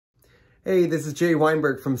Hey, this is Jay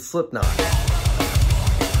Weinberg from Slipknot.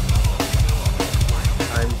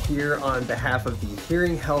 I'm here on behalf of the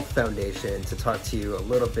Hearing Health Foundation to talk to you a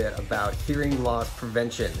little bit about hearing loss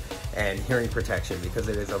prevention and hearing protection, because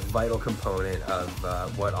it is a vital component of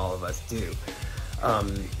what all of us do.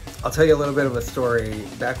 I'll tell you a little bit of a story.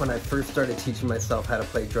 Back when I first started teaching myself how to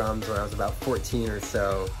play drums when I was about 14 or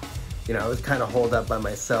so, I was kind of holed up by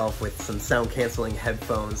myself with some sound canceling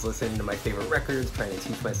headphones, listening to my favorite records, trying to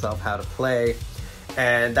teach myself how to play.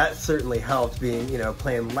 And that certainly helped, being,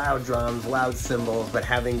 playing loud drums, loud cymbals, but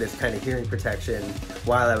having this kind of hearing protection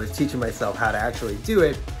while I was teaching myself how to actually do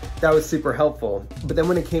it. That was super helpful. But then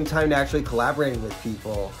when it came time to actually collaborating with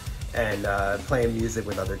people and playing music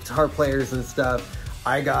with other guitar players and stuff,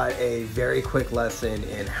 I got a very quick lesson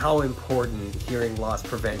in how important hearing loss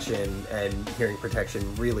prevention and hearing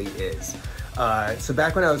protection really is. So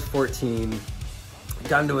back when I was 14,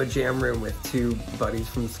 got into a jam room with two buddies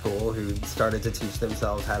from school who started to teach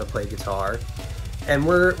themselves how to play guitar. And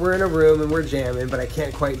we're in a room and we're jamming, but I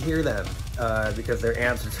can't quite hear them because their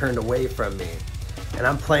amps are turned away from me. And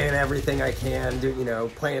I'm playing everything I can,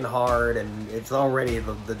 playing hard, and it's already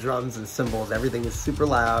the drums and cymbals, everything is super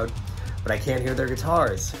loud, but I can't hear their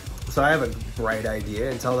guitars. So I have a bright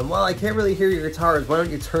idea and tell them, well, I can't really hear your guitars. Why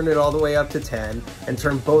don't you turn it all the way up to 10 and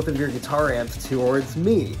turn both of your guitar amps towards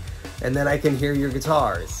me? And then I can hear your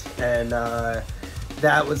guitars. And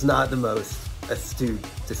that was not the most astute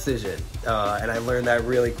decision. And I learned that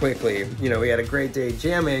really quickly. We had a great day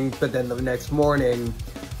jamming, but then the next morning,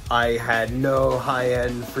 I had no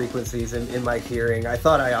high-end frequencies in my hearing. I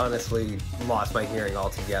thought I honestly lost my hearing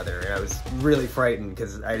altogether, and I was really frightened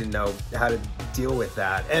because I didn't know how to deal with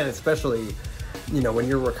that. And especially, when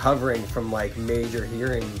you're recovering from like major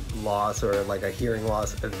hearing loss or like a hearing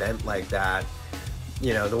loss event like that,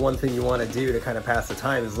 the one thing you want to do to kind of pass the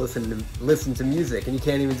time is listen to music, and you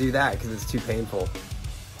can't even do that because it's too painful.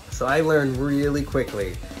 So I learned really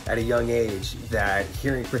quickly at a young age that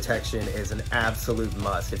hearing protection is an absolute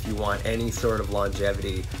must if you want any sort of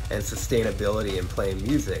longevity and sustainability in playing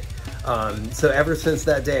music. So ever since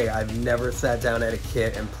that day, I've never sat down at a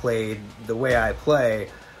kit and played the way I play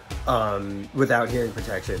without hearing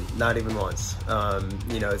protection, not even once.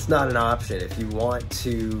 It's not an option. If you want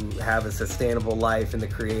to have a sustainable life in the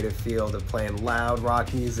creative field of playing loud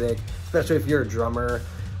rock music, especially if you're a drummer,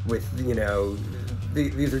 with,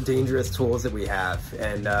 these are dangerous tools that we have,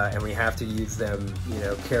 and we have to use them,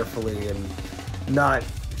 carefully and not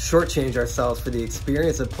shortchange ourselves for the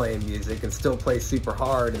experience of playing music and still play super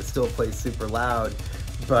hard and still play super loud,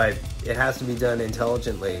 but it has to be done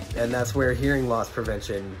intelligently. And that's where hearing loss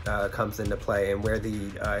prevention comes into play, and where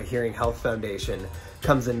the Hearing Health Foundation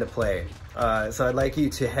comes into play. So I'd like you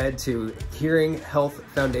to head to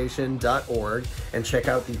hearinghealthfoundation.org and check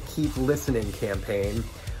out the Keep Listening campaign.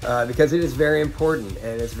 Because it is very important,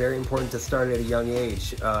 and it's very important to start at a young age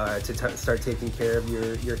to start taking care of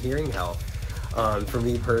your hearing health. For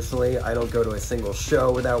me personally, I don't go to a single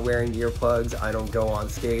show without wearing earplugs. I don't go on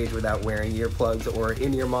stage without wearing earplugs or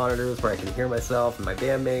in-ear monitors where I can hear myself and my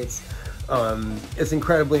bandmates. It's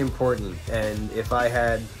incredibly important, and if I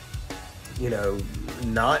had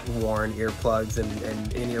not worn earplugs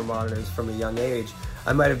and in-ear monitors from a young age,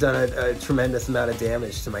 I might have done a tremendous amount of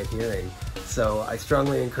damage to my hearing. So I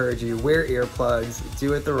strongly encourage you, wear earplugs,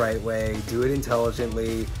 do it the right way, do it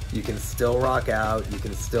intelligently. You can still rock out, you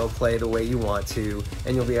can still play the way you want to,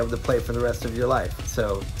 and you'll be able to play for the rest of your life.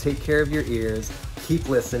 So take care of your ears, keep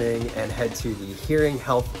listening, and head to the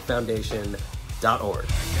hearinghealthfoundation.org.